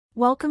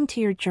Welcome to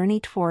your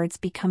journey towards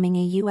becoming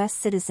a U.S.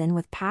 citizen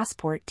with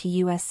passport to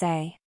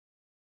USA.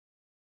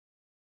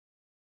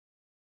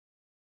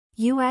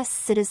 U.S.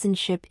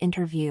 Citizenship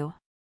Interview.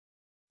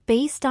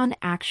 Based on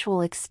actual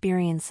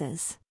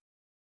experiences.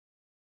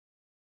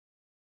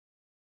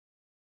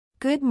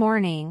 Good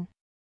morning.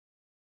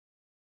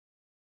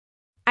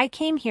 I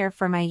came here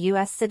for my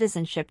U.S.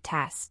 citizenship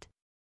test.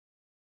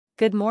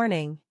 Good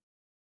morning.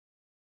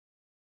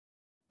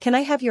 Can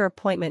I have your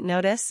appointment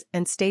notice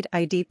and state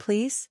ID,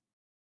 please?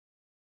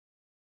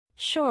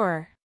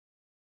 Sure.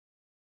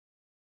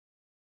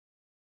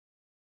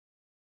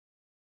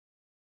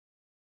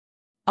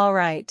 All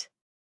right.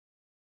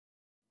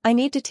 I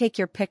need to take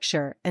your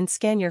picture and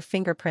scan your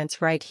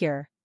fingerprints right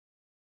here.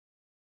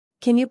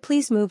 Can you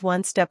please move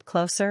one step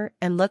closer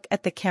and look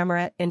at the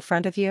camera in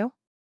front of you?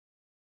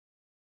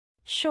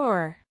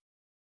 Sure.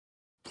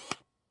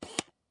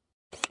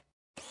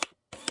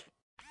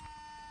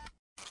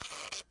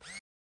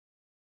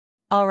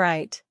 All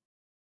right.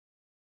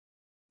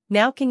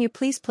 Now can you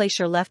please place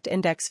your left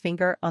index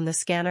finger on the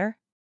scanner?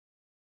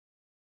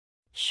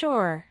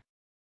 Sure.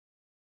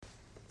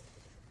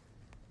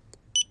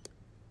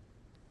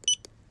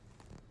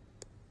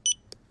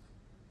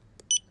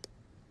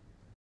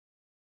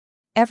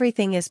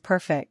 Everything is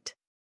perfect.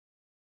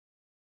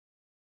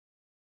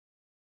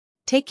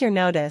 Take your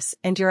notice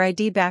and your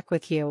ID back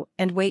with you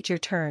and wait your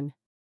turn.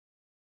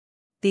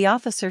 The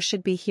officer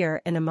should be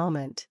here in a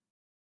moment.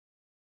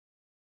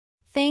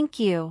 Thank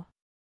you.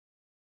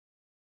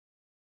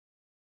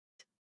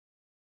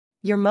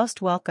 You're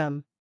most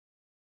welcome.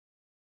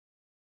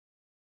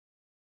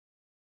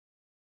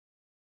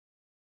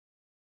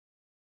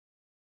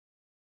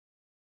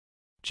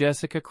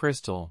 Jessica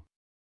Crystal.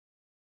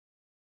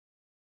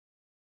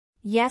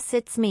 Yes,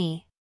 it's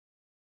me.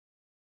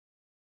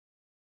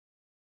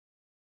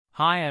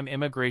 Hi, I'm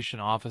Immigration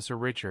Officer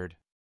Richard.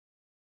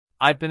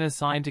 I've been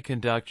assigned to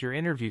conduct your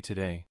interview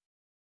today.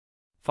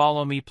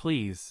 Follow me,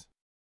 please.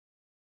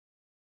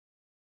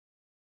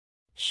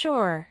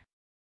 Sure.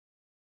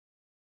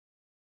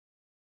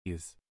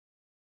 Please.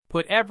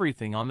 Put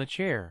everything on the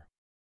chair.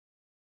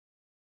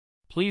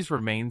 Please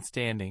remain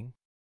standing.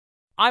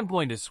 I'm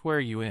going to swear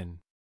you in.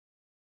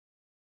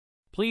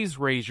 Please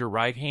raise your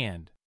right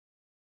hand.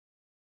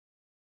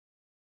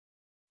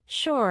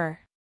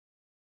 Sure.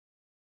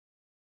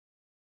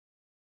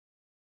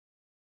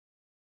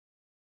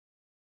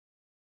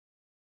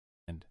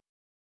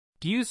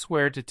 Do you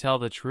swear to tell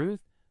the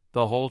truth,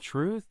 the whole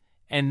truth,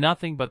 and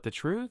nothing but the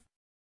truth?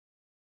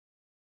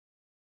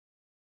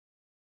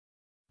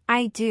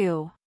 I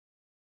do.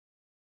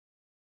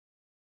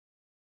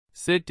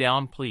 Sit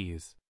down,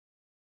 please.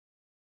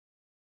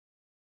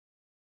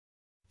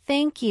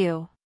 Thank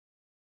you.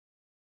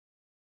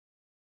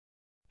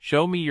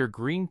 Show me your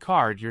green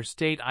card, your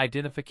state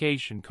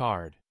identification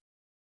card,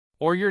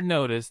 or your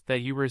notice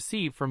that you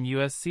received from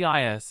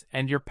USCIS,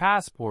 and your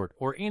passport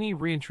or any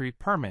reentry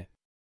permit.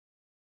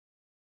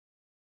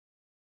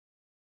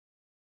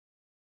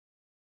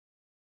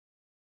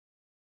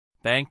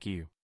 Thank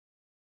you.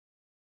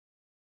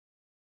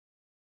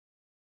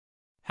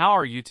 How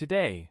are you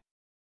today?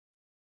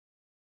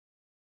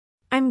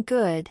 I'm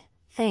good,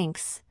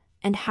 thanks.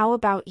 And how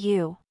about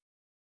you?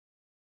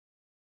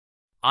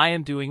 I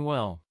am doing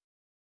well.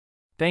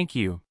 Thank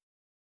you.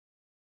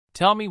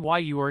 Tell me why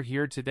you are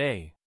here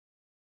today.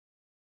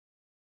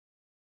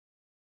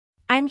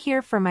 I'm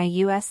here for my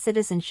U.S.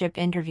 citizenship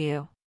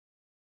interview.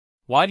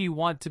 Why do you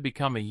want to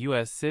become a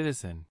U.S.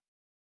 citizen?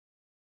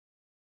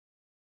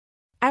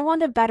 I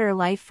want a better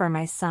life for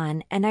my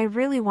son, and I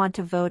really want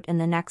to vote in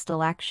the next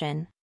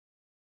election.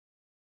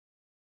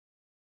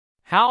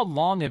 How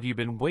long have you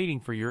been waiting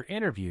for your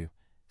interview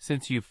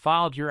since you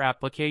filed your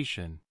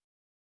application?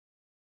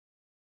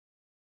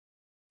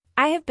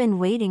 I have been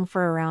waiting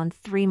for around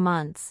 3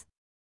 months.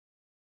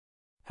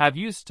 Have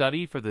you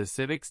studied for the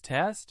civics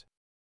test?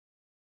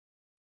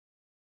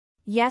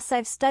 Yes,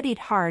 I've studied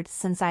hard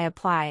since I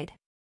applied.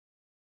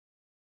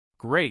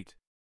 Great.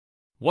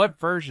 What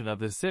version of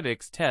the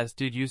civics test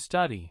did you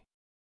study?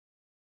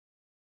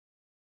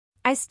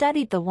 I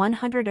studied the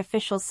 100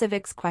 Official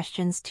Civics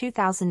Questions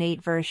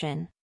 2008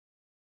 version.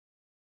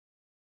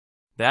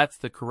 That's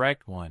the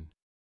correct one.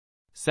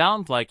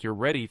 Sounds like you're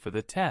ready for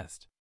the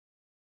test.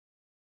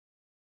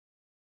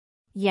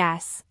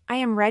 Yes, I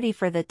am ready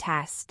for the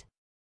test.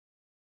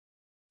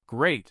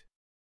 Great.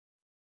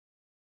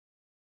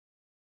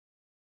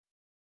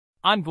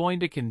 I'm going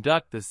to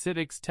conduct the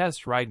civics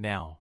test right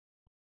now.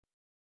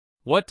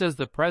 What does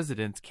the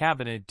President's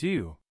Cabinet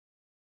do?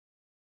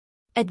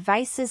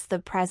 Advises the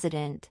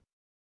President.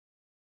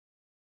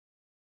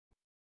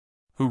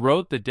 Who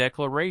wrote the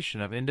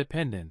Declaration of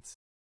Independence?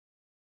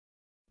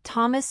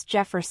 Thomas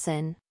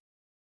Jefferson.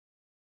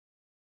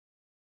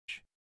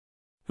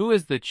 Who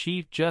is the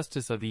Chief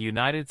Justice of the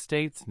United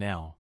States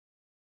now?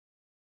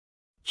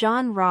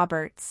 John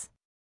Roberts.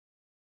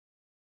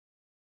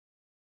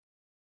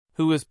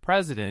 Who was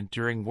president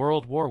during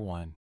World War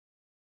I?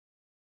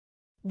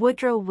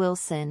 Woodrow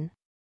Wilson.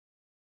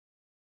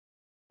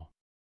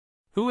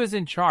 Who is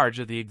in charge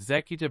of the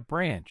executive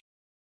branch?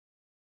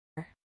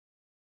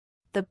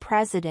 The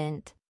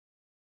president.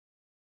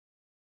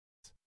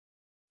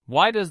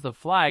 Why does the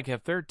flag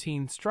have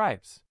 13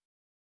 stripes?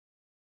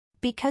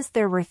 Because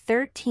there were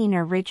 13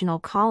 original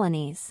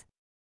colonies.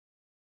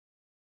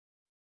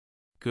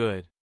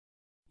 Good.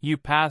 You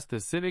passed the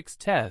civics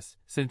test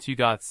since you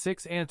got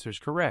 6 answers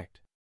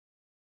correct.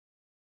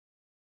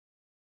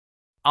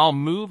 I'll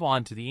move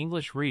on to the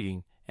English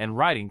reading and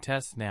writing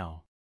tests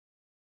now.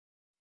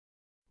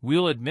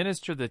 We'll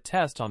administer the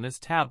test on this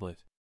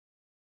tablet.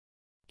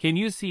 Can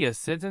you see a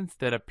sentence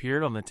that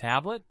appeared on the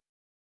tablet?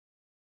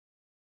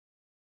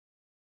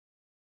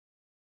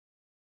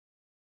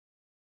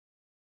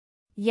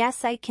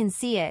 Yes, I can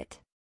see it.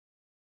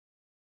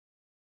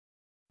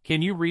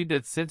 Can you read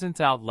that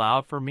sentence out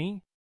loud for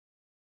me?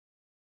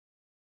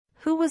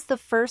 Who was the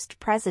first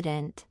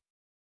president?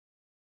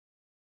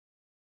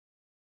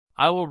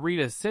 I will read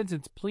a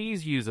sentence.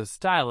 Please use a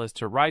stylus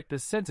to write the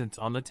sentence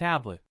on the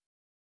tablet.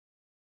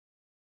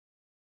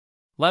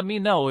 Let me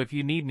know if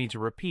you need me to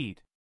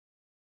repeat.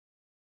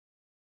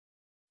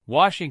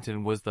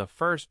 Washington was the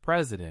first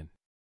president.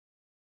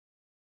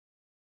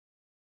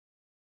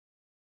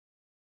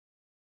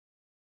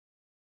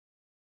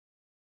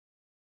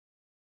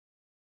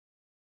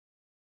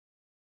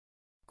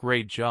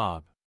 Great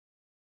job.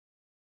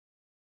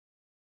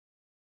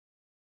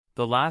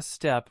 The last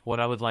step, what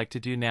I would like to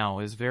do now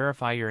is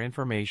verify your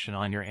information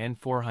on your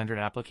N-400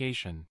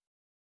 application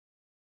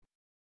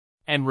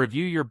and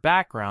review your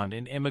background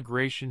and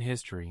immigration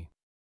history.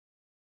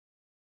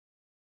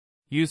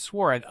 You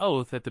swore an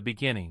oath at the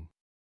beginning.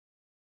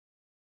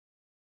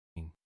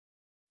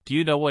 Do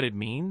you know what it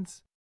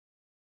means?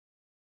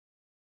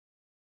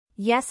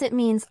 Yes, it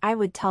means I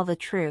would tell the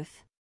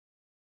truth.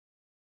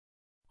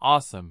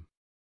 Awesome.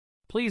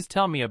 Please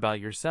tell me about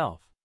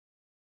yourself.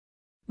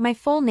 My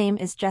full name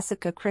is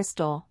Jessica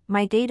Crystal.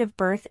 My date of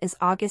birth is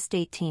August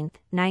 18,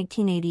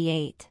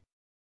 1988.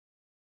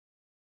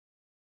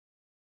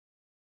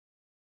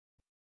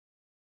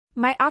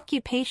 My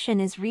occupation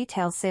is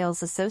retail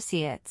sales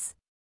associates.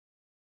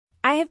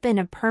 I have been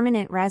a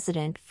permanent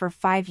resident for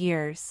 5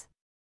 years.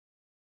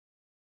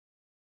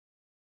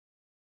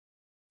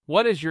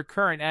 What is your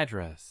current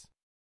address?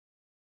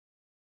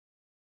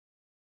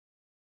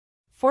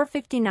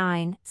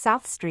 459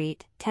 South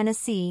Street,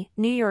 Tennessee,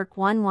 New York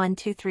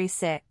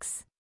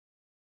 11236.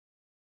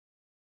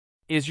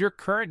 Is your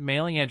current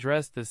mailing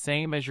address the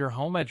same as your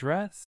home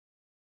address?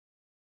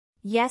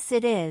 Yes,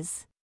 it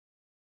is.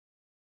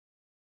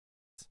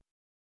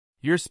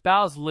 Your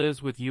spouse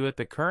lives with you at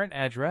the current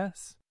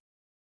address?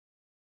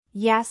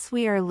 Yes,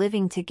 we are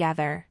living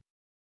together.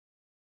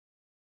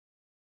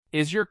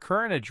 Is your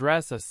current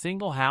address a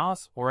single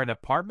house or an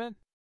apartment?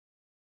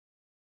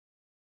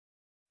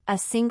 A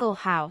single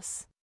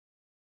house.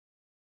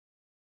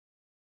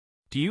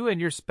 Do you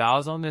and your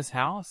spouse own this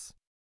house?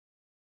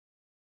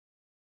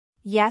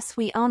 Yes,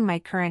 we own my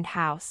current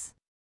house.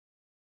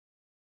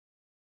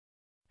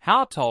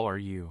 How tall are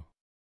you?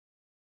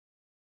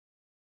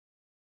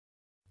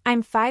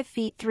 I'm 5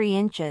 feet 3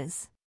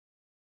 inches.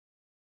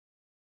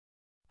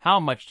 How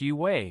much do you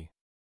weigh?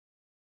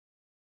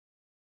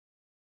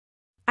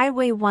 I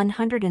weigh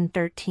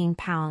 113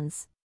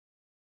 pounds.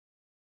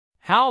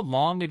 How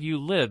long have you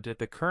lived at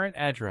the current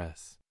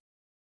address?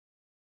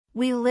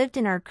 We lived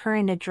in our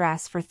current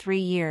address for 3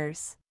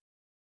 years.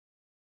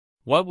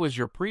 What was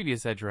your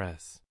previous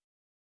address?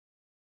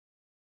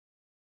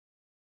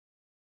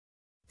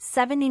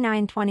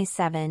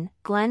 7927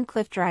 Glen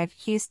Cliff Drive,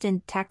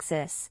 Houston,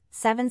 Texas,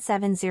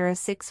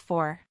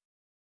 77064.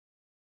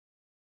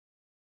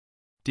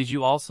 Did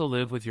you also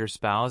live with your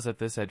spouse at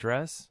this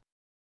address?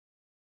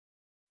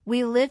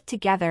 We lived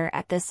together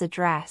at this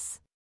address.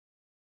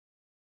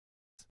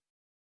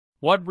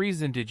 What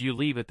reason did you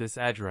leave at this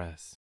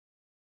address?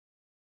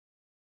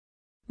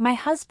 My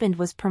husband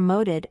was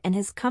promoted and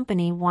his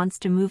company wants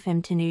to move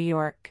him to New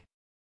York.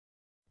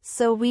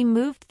 So we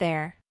moved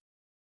there.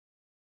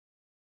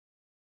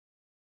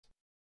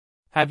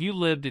 Have you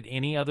lived at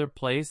any other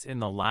place in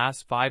the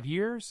last 5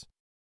 years?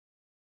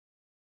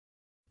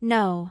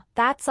 No,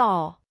 that's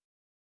all.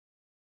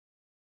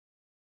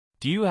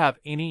 Do you have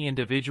any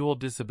individual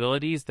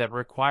disabilities that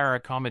require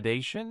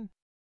accommodation?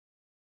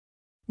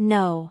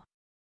 No.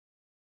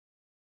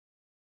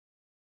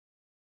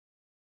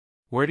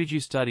 Where did you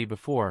study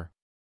before?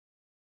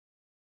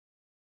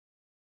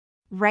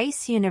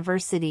 Rice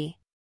University.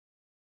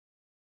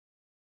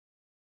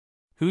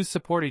 Who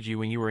supported you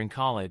when you were in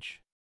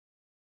college?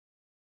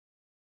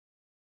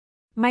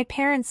 My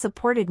parents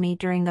supported me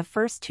during the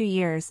first 2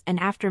 years, and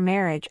after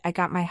marriage I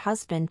got my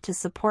husband to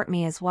support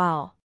me as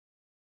well.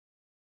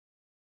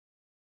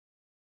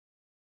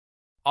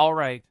 All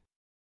right.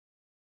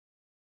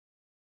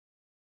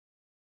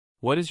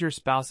 What is your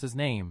spouse's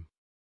name?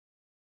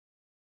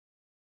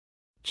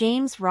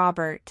 James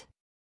Robert.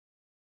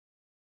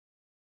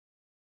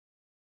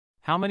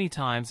 How many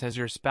times has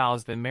your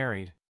spouse been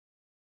married?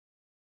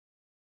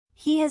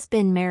 He has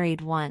been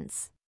married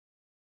once.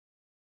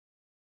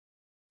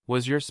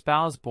 Was your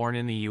spouse born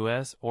in the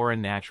U.S. or a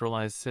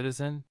naturalized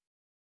citizen?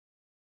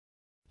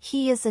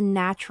 He is a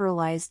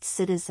naturalized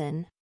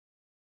citizen.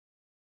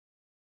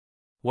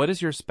 What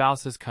is your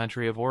spouse's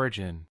country of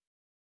origin?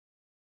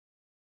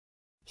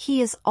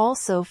 He is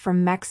also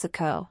from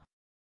Mexico.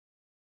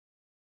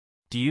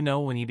 Do you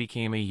know when he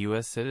became a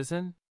U.S.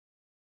 citizen?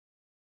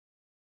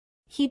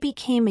 He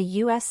became a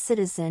U.S.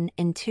 citizen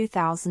in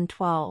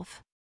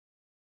 2012.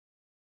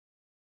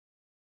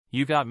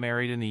 You got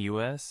married in the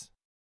U.S.?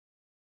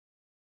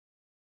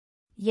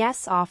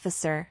 Yes,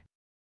 officer.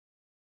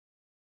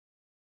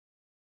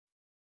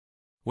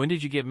 When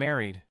did you get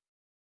married?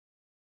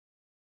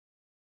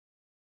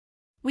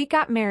 We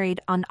got married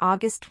on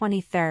August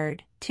 23,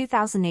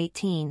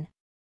 2018.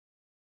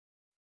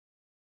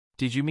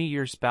 Did you meet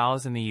your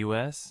spouse in the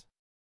U.S.?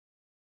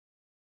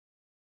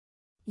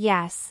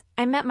 Yes,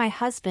 I met my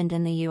husband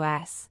in the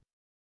U.S.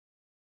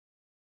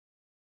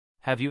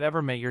 Have you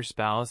ever met your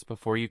spouse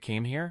before you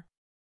came here?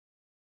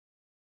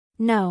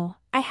 No,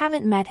 I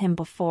haven't met him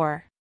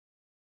before.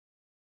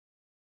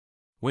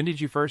 When did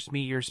you first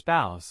meet your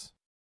spouse?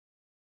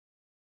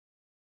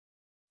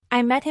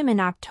 I met him in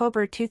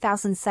October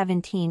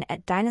 2017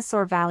 at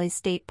Dinosaur Valley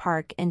State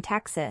Park in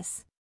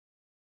Texas.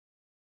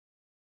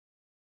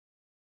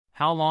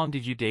 How long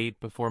did you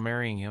date before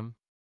marrying him?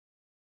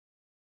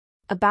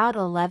 About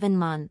 11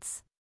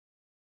 months.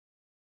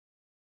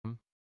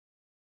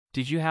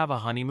 Did you have a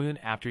honeymoon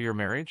after your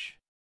marriage?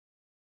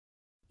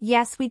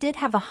 Yes, we did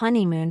have a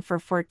honeymoon for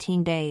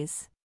 14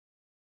 days.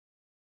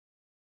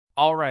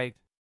 All right.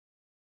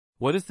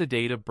 What is the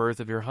date of birth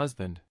of your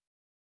husband?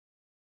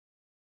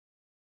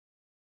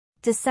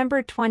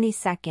 December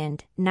 22,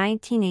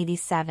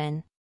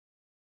 1987.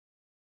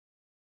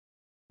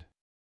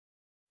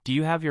 Do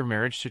you have your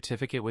marriage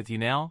certificate with you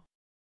now?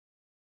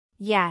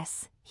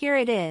 Yes, here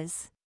it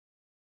is.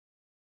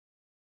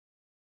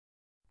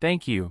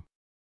 Thank you.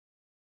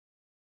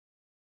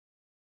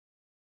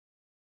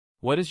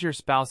 What is your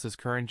spouse's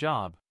current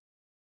job?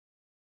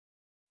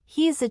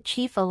 He is a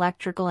chief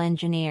electrical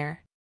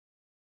engineer.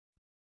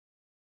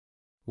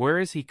 Where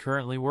is he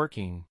currently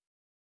working?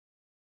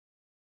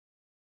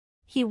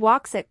 He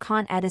walks at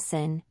Con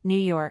Edison, New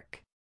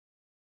York.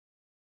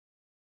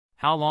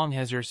 How long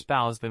has your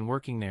spouse been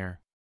working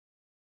there?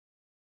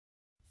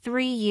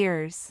 3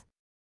 years.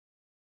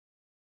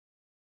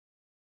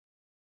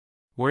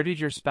 Where did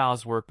your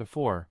spouse work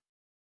before?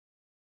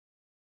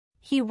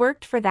 He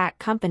worked for that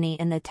company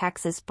in the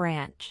Texas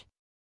branch.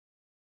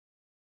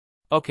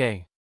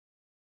 Okay.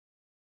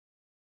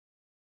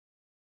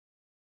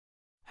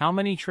 How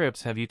many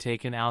trips have you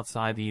taken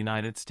outside the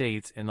United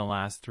States in the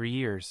last 3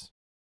 years?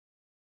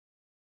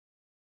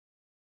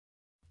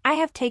 I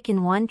have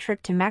taken 1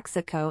 trip to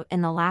Mexico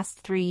in the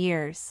last 3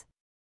 years.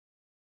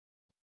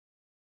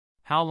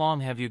 How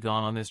long have you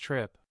gone on this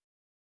trip?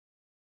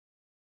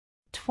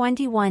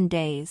 21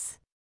 days.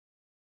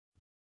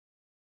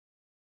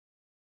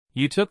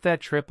 You took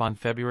that trip on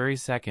February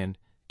 2nd,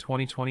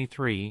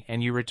 2023,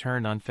 and you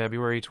returned on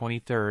February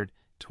 23rd,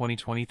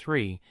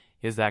 2023.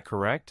 Is that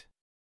correct?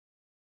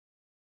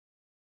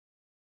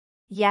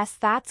 Yes,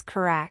 that's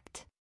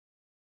correct.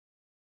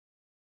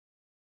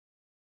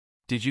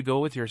 Did you go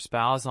with your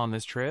spouse on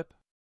this trip?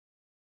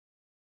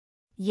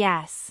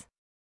 Yes.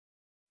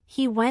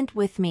 He went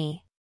with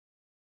me.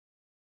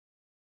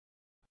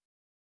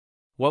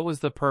 What was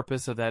the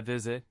purpose of that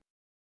visit?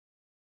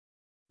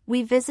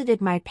 We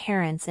visited my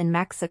parents in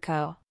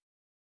Mexico.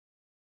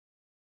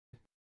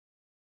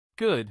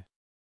 Good.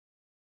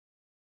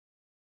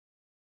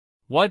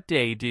 What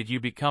day did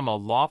you become a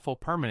lawful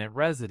permanent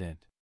resident?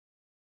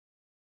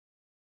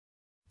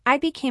 I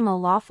became a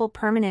lawful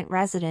permanent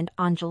resident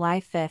on July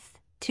 5,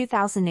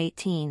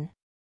 2018.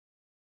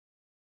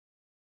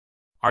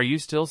 Are you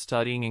still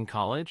studying in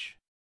college?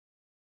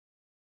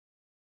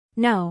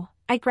 No,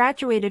 I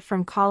graduated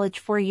from college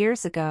 4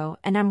 years ago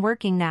and I'm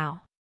working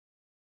now.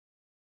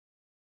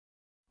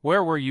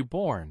 Where were you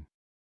born?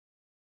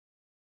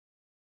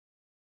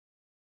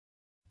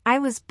 I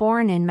was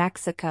born in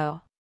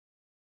Mexico.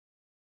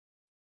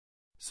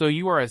 So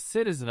you are a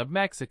citizen of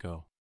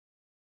Mexico.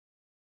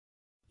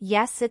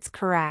 Yes, it's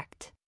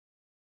correct.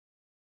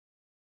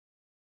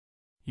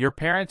 Your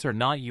parents are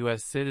not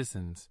U.S.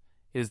 citizens,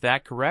 is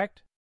that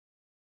correct?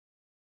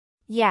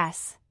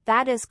 Yes,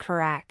 that is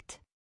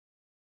correct.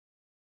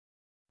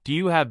 Do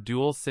you have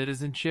dual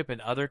citizenship in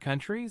other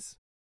countries?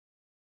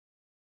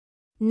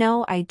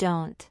 No, I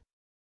don't.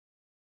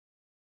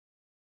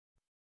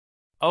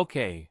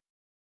 Okay.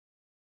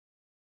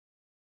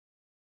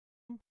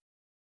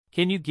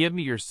 Can you give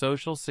me your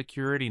social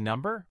security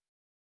number?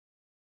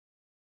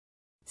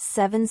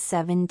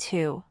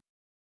 772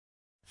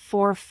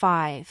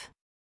 45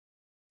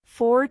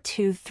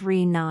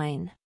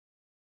 4239.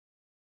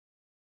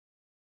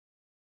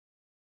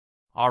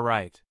 All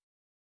right.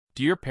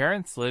 Do your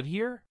parents live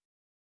here?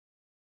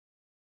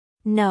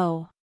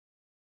 No.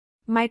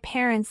 My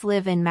parents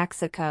live in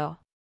Mexico.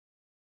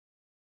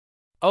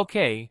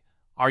 Okay.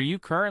 Are you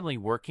currently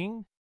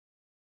working?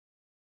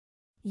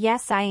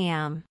 Yes, I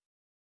am.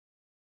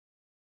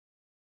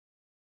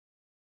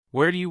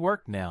 Where do you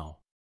work now?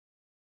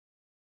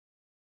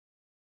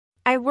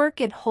 I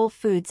work at Whole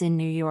Foods in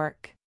New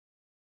York.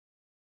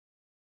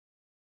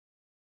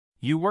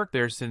 You worked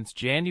there since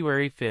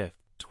January 5th,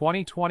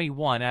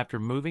 2021 after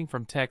moving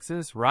from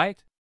Texas,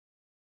 right?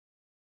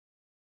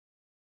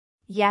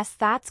 Yes,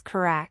 that's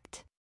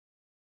correct.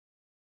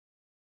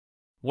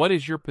 What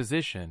is your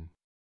position?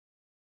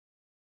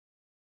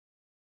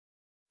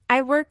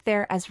 I work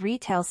there as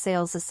retail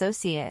sales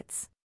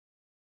associates.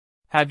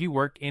 Have you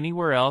worked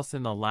anywhere else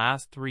in the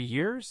last 3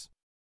 years?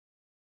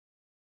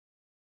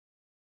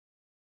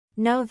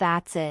 No,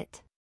 that's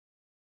it.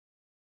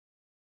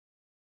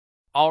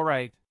 All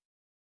right.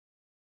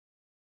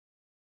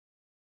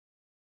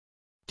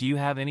 Do you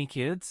have any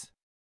kids?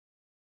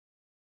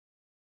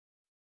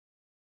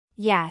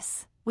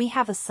 Yes, we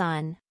have a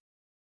son.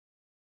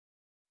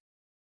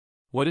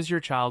 What is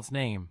your child's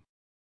name?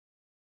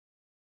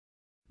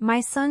 My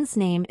son's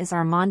name is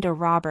Armando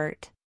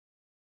Robert.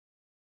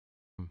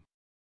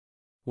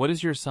 What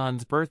is your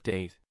son's birth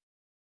date?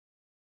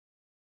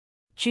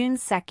 June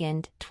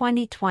 2nd,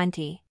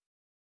 2020.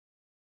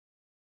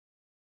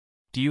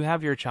 Do you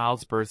have your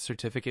child's birth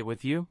certificate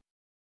with you?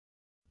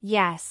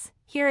 Yes,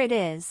 here it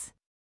is.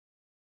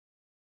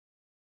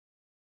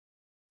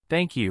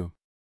 Thank you.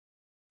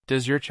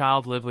 Does your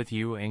child live with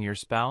you and your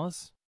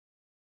spouse?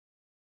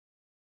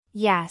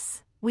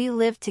 Yes, we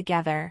live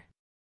together.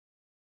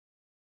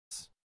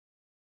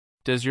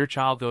 Does your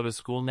child go to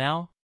school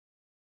now?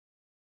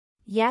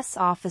 Yes,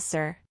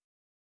 officer.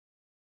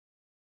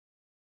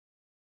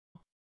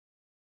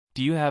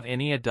 Do you have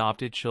any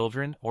adopted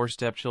children or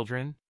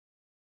stepchildren?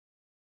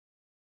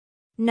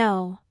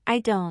 No, I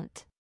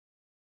don't.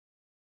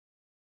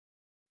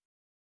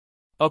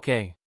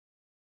 Okay.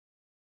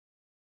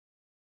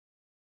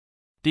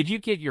 Did you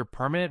get your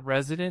permanent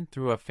resident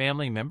through a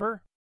family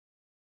member?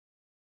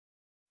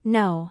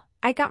 No,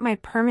 I got my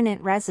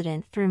permanent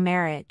resident through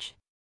marriage.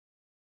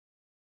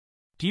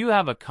 Do you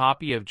have a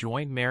copy of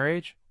joint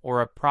marriage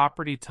or a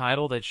property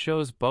title that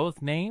shows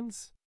both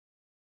names?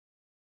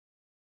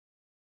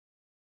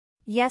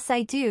 Yes,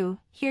 I do.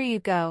 Here you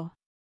go.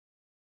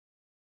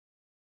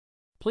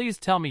 Please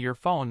tell me your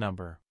phone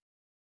number.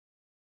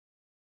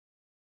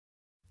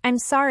 I'm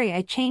sorry,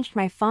 I changed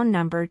my phone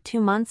number 2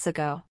 months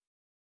ago.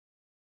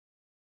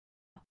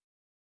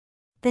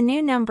 The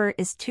new number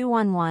is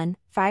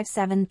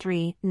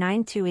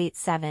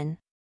 211-573-9287.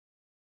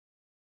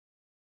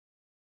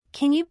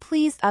 Can you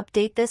please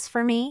update this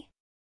for me?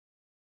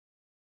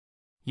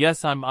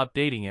 Yes, I'm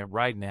updating it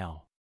right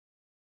now.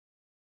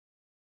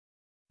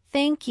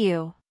 Thank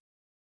you.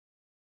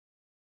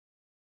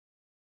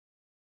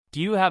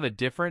 Do you have a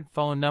different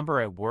phone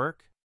number at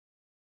work?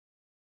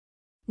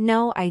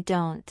 No, I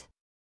don't.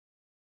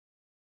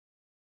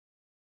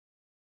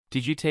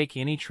 Did you take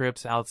any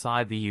trips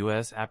outside the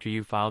U.S. after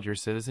you filed your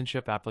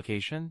citizenship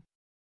application?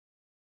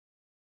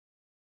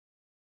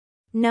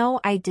 No,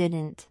 I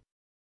didn't.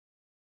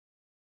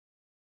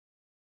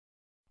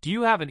 Do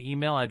you have an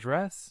email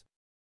address?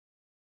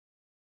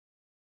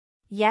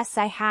 Yes,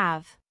 I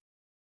have.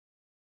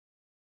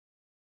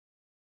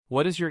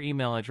 What is your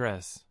email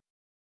address?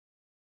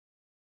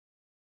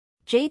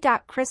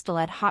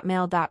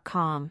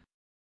 j.crystal@hotmail.com.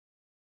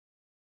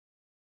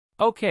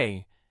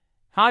 Okay.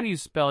 How do you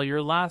spell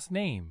your last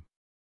name?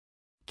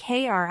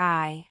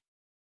 Kristel.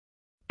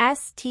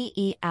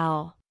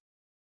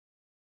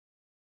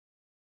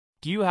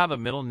 Do you have a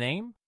middle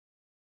name?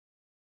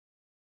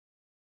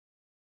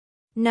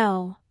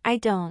 No, I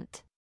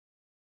don't.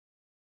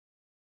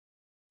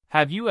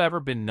 Have you ever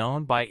been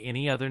known by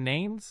any other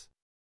names?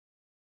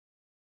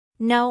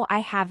 No, I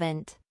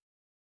haven't.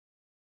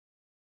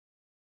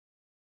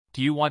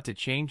 Do you want to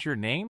change your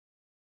name?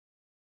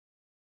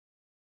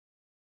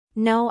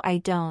 No, I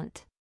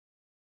don't.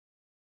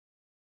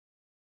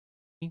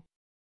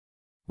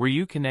 Were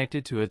you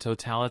connected to a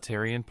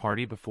totalitarian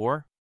party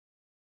before?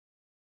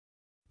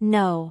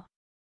 No.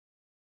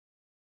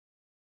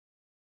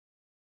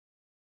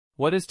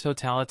 What is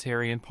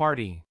totalitarian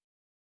party?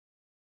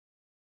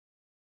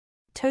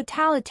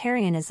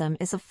 Totalitarianism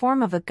is a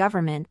form of a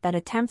government that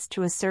attempts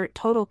to assert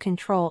total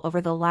control over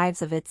the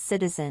lives of its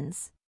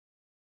citizens.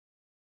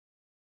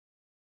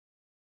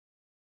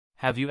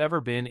 Have you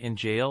ever been in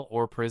jail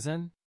or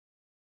prison?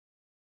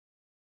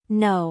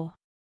 No.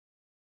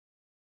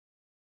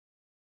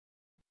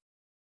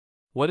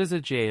 What is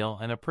a jail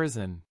and a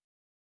prison?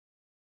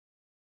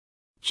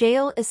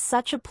 Jail is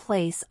such a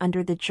place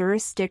under the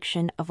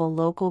jurisdiction of a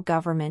local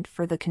government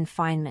for the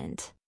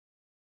confinement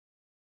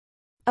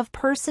of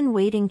person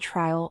waiting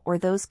trial or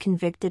those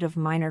convicted of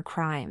minor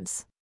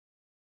crimes.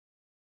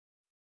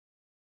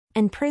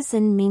 And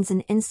prison means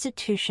an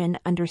institution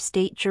under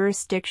state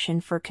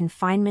jurisdiction for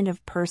confinement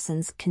of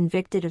persons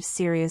convicted of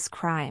serious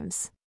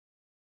crimes.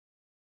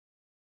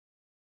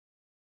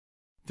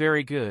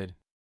 Very good.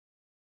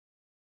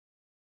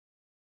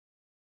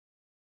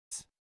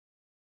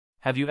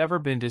 Have you ever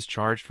been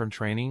discharged from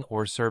training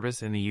or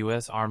service in the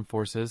U.S. Armed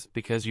Forces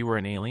because you were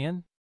an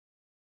alien?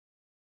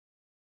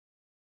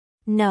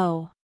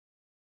 No.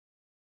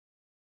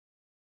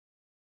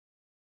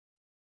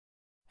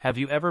 Have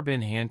you ever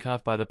been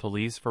handcuffed by the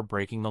police for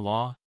breaking the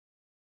law?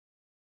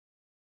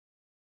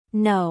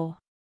 No.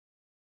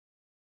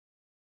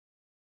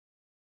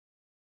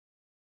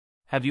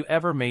 Have you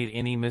ever made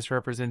any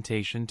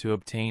misrepresentation to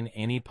obtain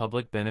any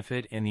public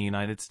benefit in the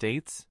United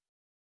States?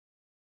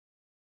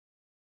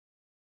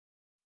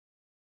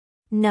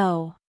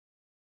 No.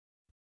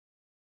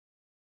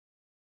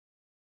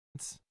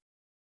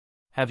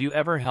 Have you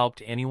ever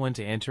helped anyone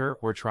to enter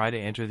or try to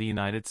enter the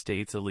United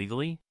States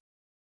illegally?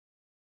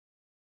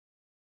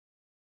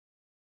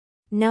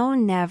 No,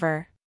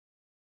 never.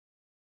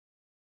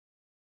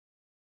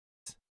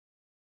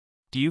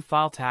 Do you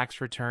file tax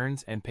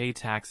returns and pay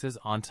taxes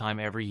on time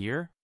every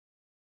year?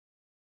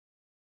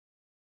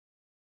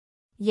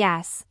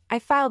 Yes, I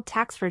filed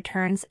tax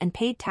returns and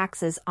paid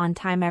taxes on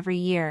time every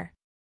year.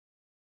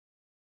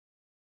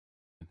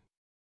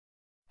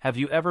 Have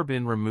you ever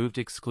been removed,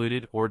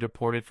 excluded, or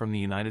deported from the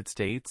United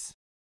States?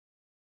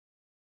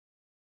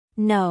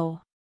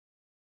 No.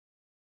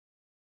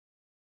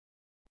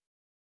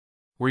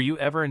 Were you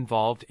ever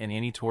involved in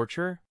any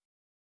torture?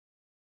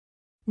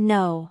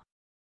 No.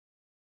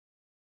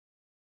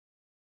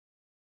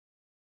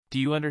 Do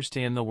you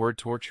understand the word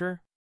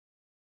torture?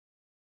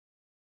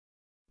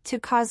 To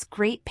cause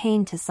great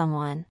pain to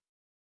someone.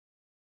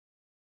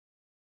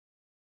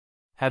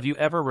 Have you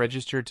ever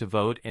registered to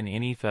vote in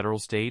any federal,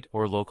 state,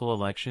 or local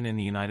election in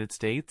the United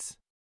States?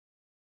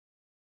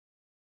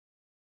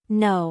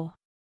 No.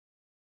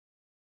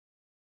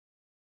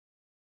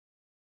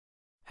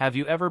 Have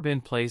you ever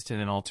been placed in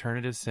an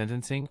alternative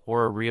sentencing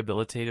or a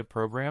rehabilitative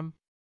program?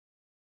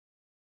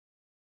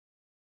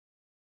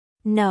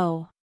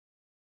 No.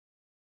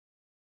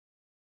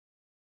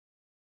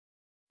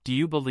 Do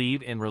you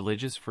believe in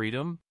religious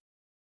freedom?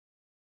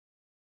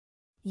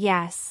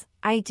 Yes,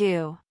 I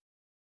do.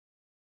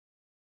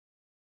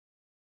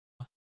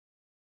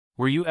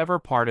 Were you ever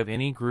part of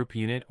any group,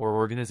 unit, or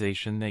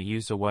organization that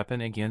used a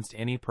weapon against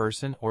any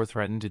person or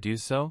threatened to do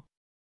so?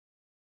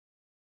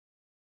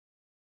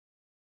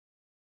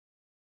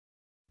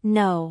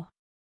 No.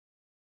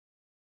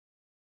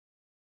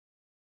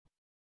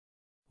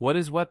 What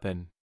is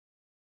weapon?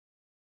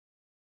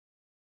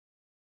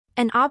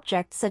 An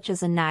object such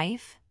as a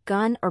knife,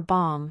 gun, or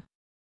bomb.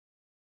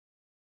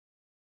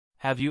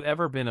 Have you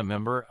ever been a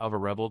member of a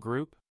rebel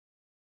group?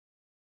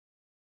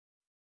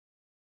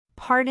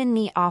 Pardon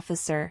me,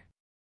 officer.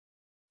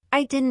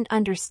 I didn't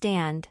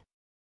understand.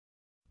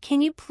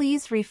 Can you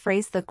please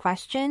rephrase the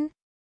question?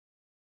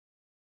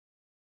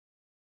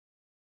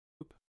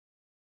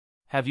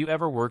 Have you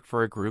ever worked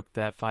for a group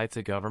that fights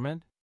a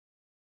government?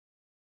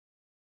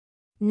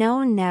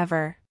 No,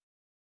 never.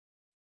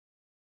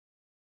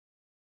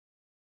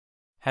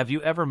 Have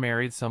you ever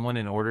married someone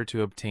in order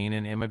to obtain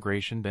an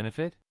immigration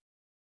benefit?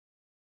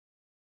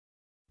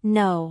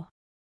 No.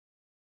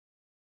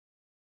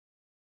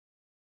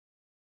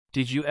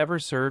 Did you ever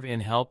serve in,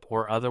 help,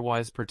 or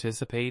otherwise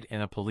participate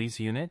in a police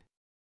unit?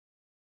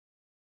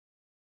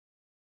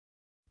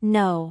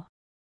 No.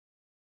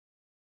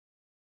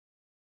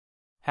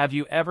 Have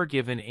you ever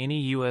given any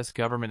U.S.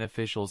 government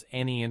officials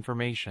any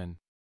information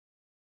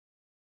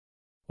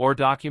or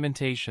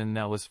documentation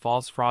that was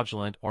false,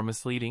 fraudulent, or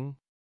misleading?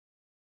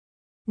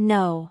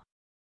 No.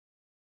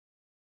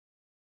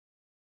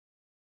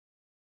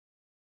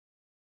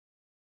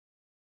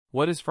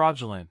 What is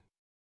fraudulent?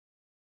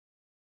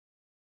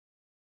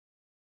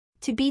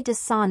 To be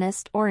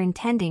dishonest or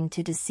intending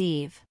to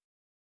deceive.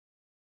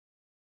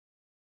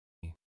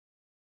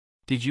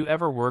 Did you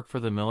ever work for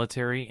the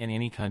military in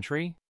any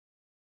country?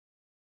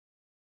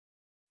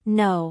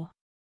 No.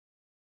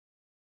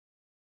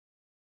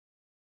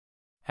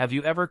 Have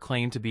you ever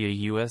claimed to be a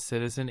U.S.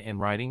 citizen in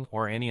writing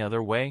or any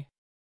other way?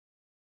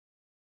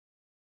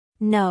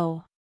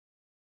 No.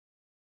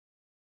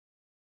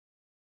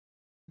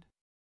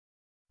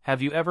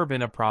 Have you ever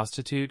been a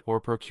prostitute or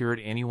procured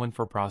anyone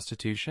for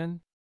prostitution?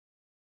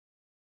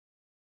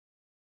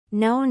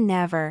 No,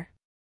 never.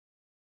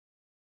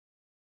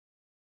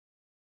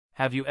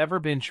 Have you ever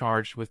been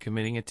charged with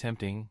committing,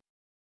 attempting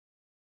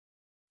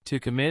to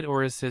commit,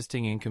 or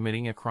assisting in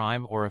committing a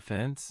crime or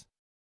offense?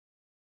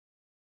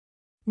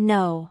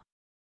 No.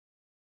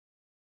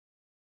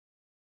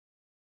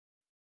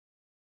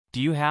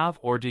 Do you have,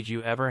 or did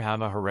you ever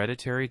have, a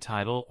hereditary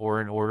title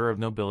or an order of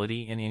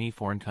nobility in any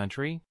foreign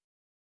country?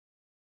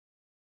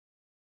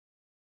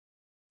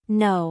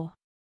 No.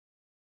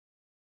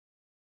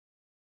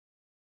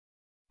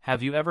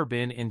 Have you ever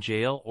been in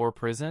jail or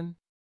prison?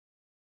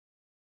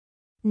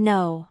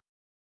 No.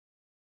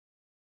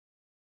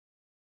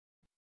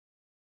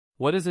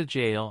 What is a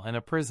jail and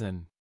a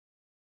prison?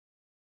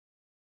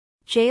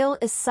 Jail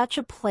is such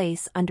a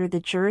place under the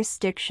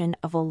jurisdiction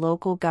of a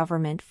local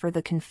government for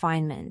the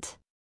confinement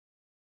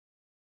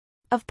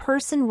of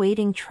person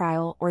waiting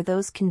trial or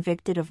those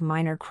convicted of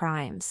minor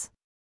crimes.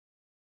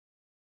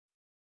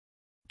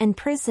 And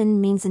prison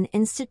means an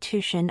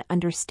institution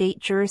under state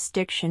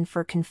jurisdiction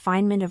for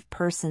confinement of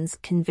persons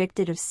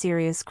convicted of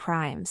serious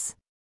crimes.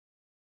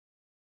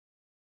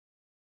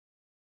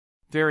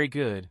 Very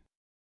good.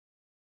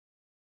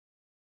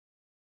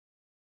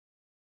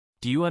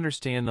 Do you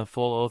understand the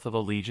full oath of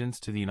allegiance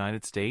to the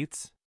United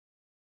States?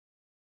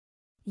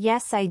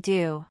 Yes, I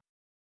do.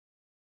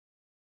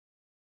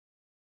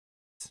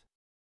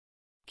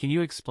 Can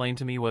you explain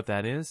to me what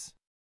that is?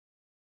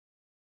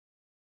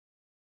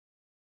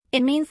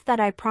 It means that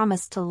I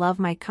promise to love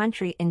my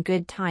country in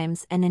good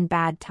times and in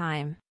bad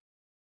time.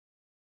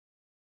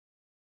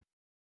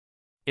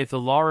 If the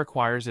law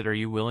requires it, are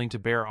you willing to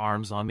bear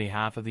arms on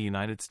behalf of the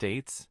United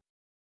States?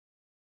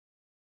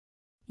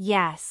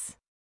 Yes.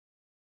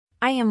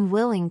 I am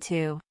willing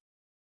to.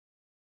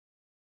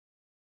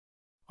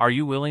 Are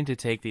you willing to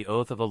take the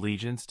oath of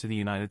allegiance to the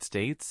United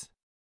States?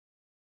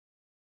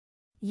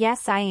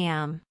 Yes, I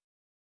am.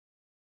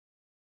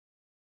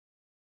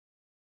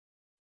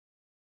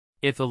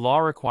 If the law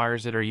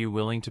requires it, are you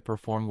willing to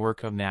perform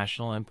work of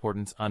national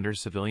importance under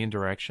civilian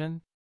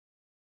direction?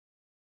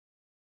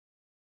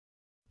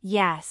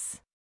 Yes.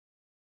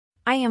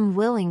 I am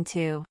willing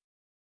to.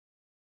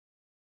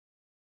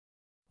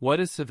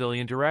 What is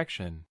civilian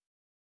direction?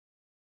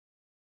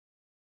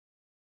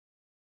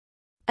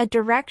 A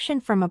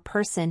direction from a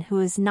person who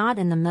is not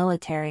in the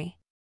military.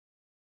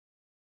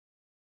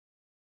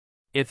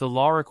 If the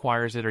law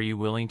requires it, are you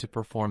willing to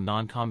perform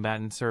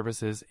non-combatant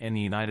services in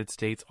the United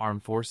States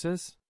Armed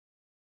Forces?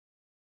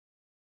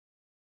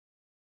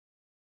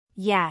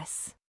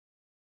 Yes.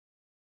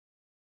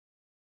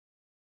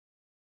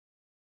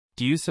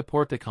 Do you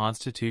support the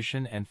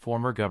Constitution and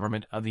former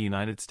government of the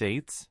United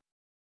States?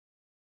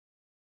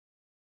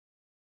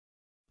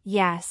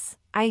 Yes,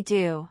 I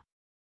do.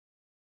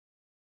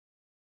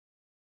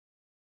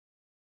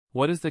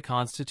 What is the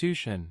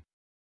Constitution?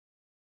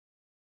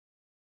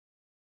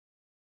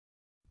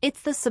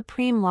 It's the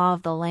supreme law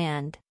of the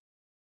land.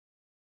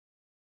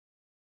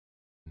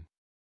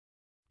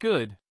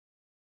 Good.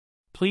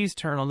 Please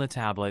turn on the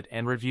tablet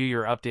and review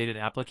your updated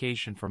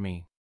application for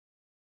me.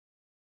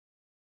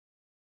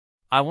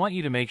 I want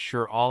you to make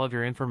sure all of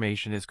your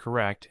information is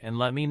correct and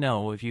let me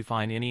know if you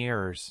find any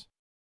errors.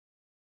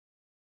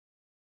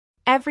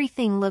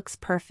 Everything looks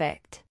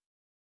perfect.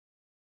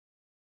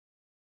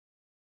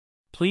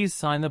 Please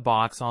sign the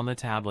box on the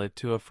tablet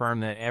to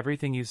affirm that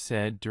everything you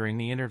said during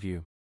the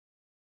interview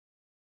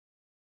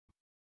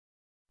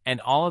and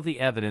all of the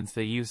evidence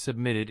that you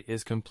submitted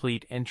is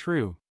complete and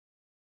true.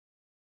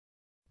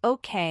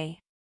 Okay.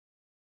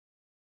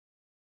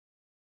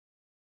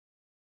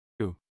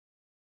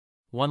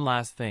 One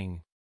last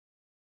thing.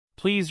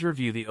 Please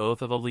review the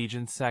Oath of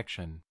Allegiance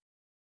section.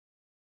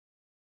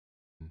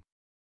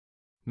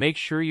 Make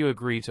sure you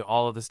agree to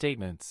all of the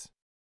statements.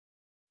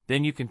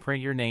 Then you can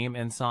print your name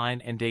and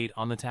sign and date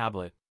on the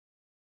tablet.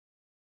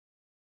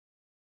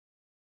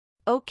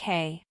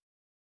 Okay.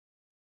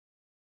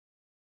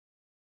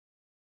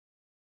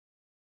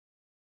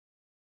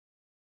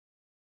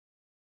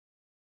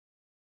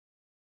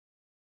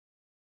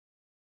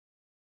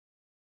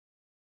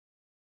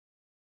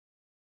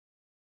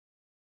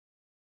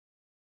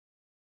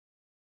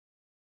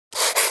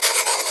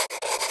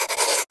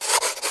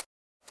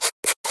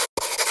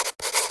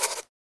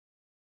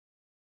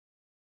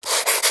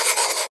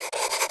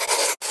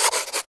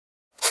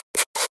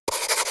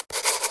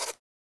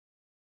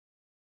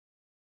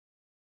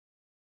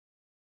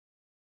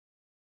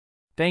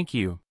 Thank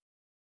you.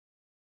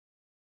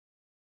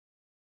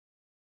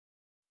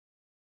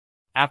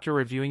 After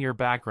reviewing your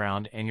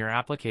background and your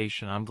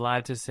application, I'm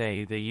glad to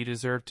say that you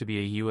deserve to be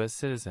a U.S.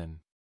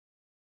 citizen.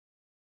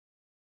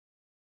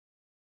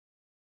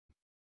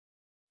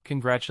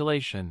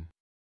 Congratulations.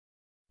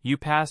 You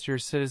passed your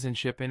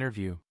citizenship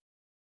interview.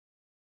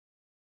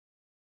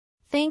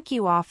 Thank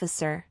you,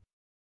 officer.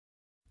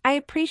 I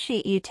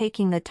appreciate you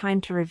taking the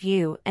time to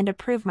review and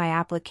approve my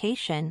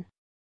application.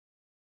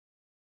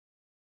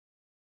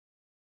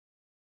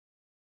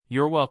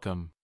 You're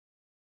welcome.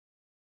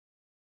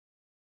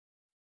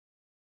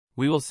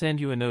 We will send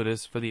you a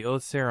notice for the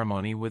oath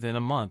ceremony within a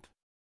month.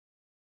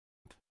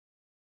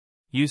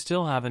 You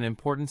still have an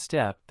important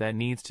step that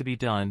needs to be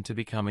done to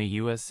become a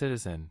U.S.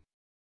 citizen.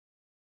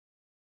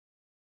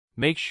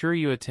 Make sure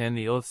you attend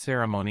the oath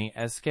ceremony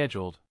as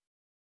scheduled.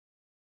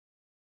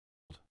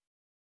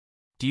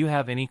 Do you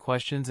have any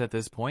questions at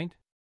this point?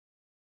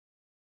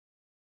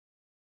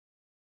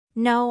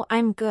 No,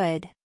 I'm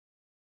good.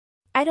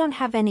 I don't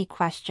have any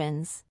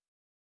questions.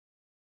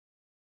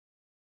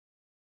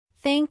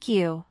 Thank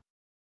you.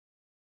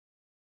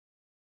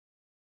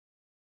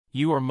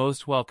 You are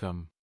most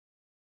welcome.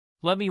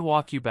 Let me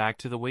walk you back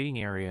to the waiting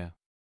area.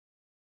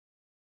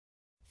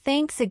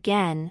 Thanks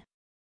again.